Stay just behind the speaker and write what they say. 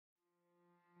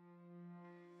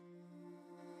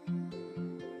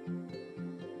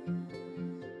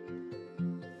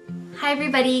Hi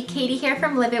everybody, Katie here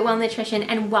from Live It Well Nutrition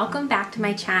and welcome back to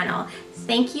my channel.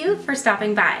 Thank you for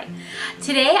stopping by.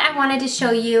 Today I wanted to show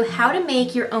you how to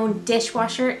make your own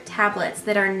dishwasher tablets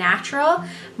that are natural,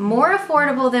 more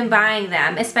affordable than buying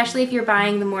them, especially if you're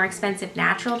buying the more expensive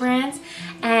natural brands,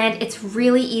 and it's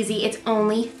really easy. It's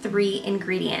only 3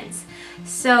 ingredients.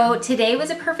 So today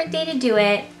was a perfect day to do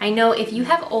it. I know if you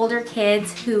have older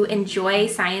kids who enjoy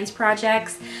science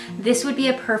projects, this would be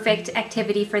a perfect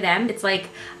activity for them. It's like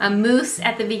a mousse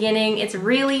at the beginning. It's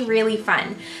really, really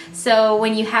fun. So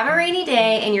when you have a rainy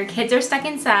day and your kids are stuck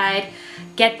inside,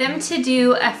 get them to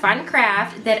do a fun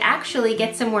craft that actually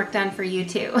gets some work done for you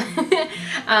too.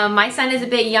 My son is a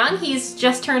bit young. He's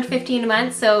just turned 15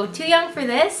 months, so too young for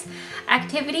this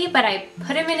activity, but I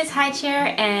put him in his high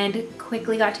chair and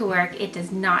quickly got to work. It does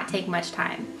not take much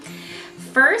time.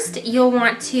 First, you'll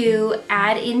want to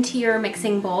add into your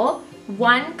mixing bowl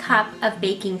 1 cup of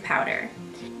baking powder.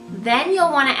 Then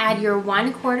you'll want to add your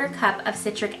 1/4 cup of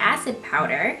citric acid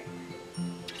powder,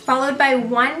 followed by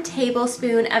 1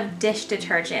 tablespoon of dish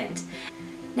detergent.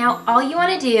 Now all you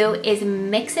want to do is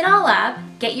mix it all up,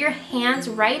 get your hands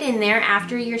right in there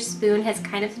after your spoon has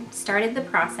kind of started the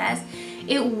process.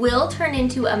 It will turn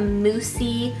into a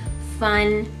moussey,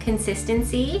 fun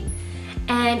consistency,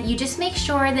 and you just make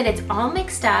sure that it's all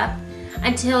mixed up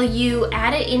until you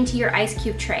add it into your ice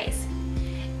cube trays.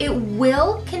 It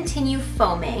will continue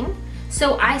foaming,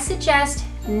 so I suggest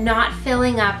not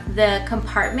filling up the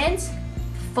compartments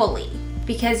fully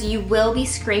because you will be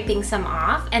scraping some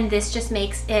off, and this just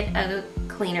makes it a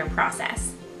cleaner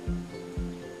process.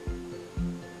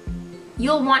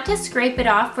 You'll want to scrape it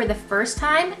off for the first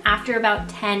time after about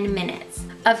 10 minutes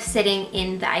of sitting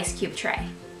in the ice cube tray.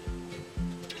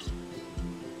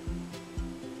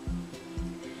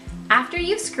 After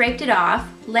you've scraped it off,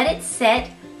 let it sit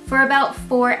for about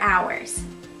 4 hours.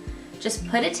 Just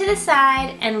put it to the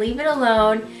side and leave it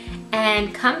alone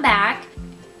and come back.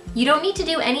 You don't need to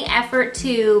do any effort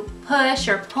to push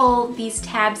or pull these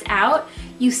tabs out.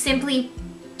 You simply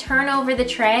turn over the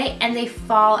tray and they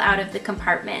fall out of the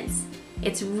compartments.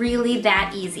 It's really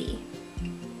that easy.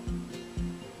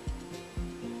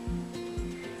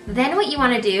 Then what you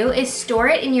want to do is store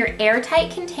it in your airtight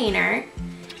container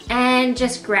and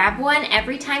just grab one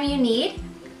every time you need.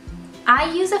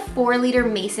 I use a 4-liter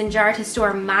mason jar to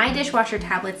store my dishwasher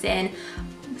tablets in.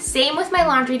 Same with my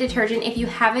laundry detergent. If you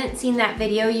haven't seen that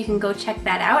video, you can go check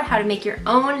that out, how to make your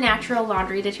own natural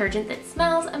laundry detergent that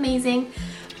smells amazing.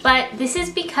 But this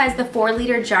is because the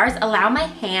 4-liter jars allow my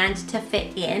hand to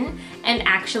fit in and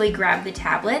actually grab the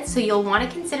tablets, so you'll want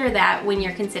to consider that when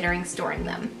you're considering storing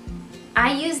them.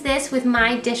 I use this with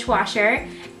my dishwasher,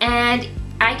 and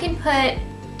I can put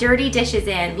dirty dishes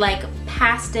in, like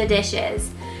pasta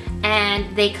dishes,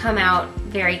 and they come out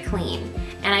very clean.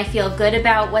 And I feel good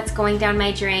about what's going down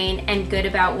my drain and good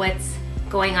about what's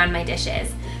going on my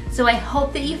dishes. So I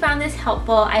hope that you found this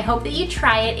helpful. I hope that you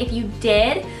try it. If you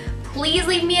did, please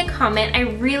leave me a comment. I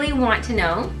really want to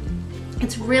know.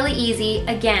 It's really easy.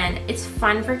 Again, it's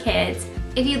fun for kids.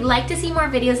 If you'd like to see more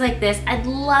videos like this, I'd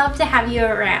love to have you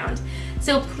around.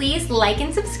 So please like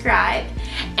and subscribe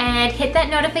and hit that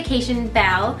notification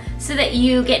bell so that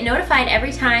you get notified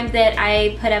every time that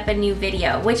I put up a new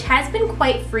video, which has been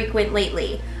quite frequent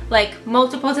lately, like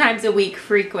multiple times a week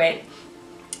frequent.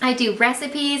 I do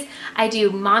recipes, I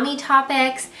do mommy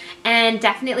topics, and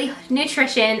definitely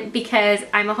nutrition because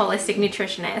I'm a holistic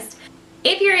nutritionist.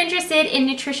 If you're interested in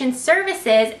nutrition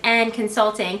services and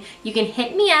consulting, you can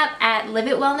hit me up at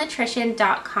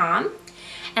liveitwellnutrition.com.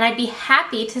 and I'd be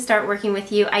happy to start working with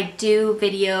you. I do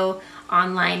video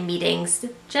online meetings,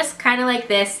 just kind of like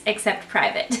this, except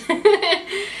private.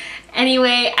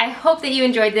 Anyway, I hope that you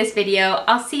enjoyed this video.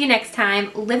 I'll see you next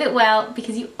time. Live it well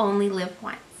because you only live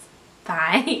once.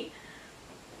 Bye.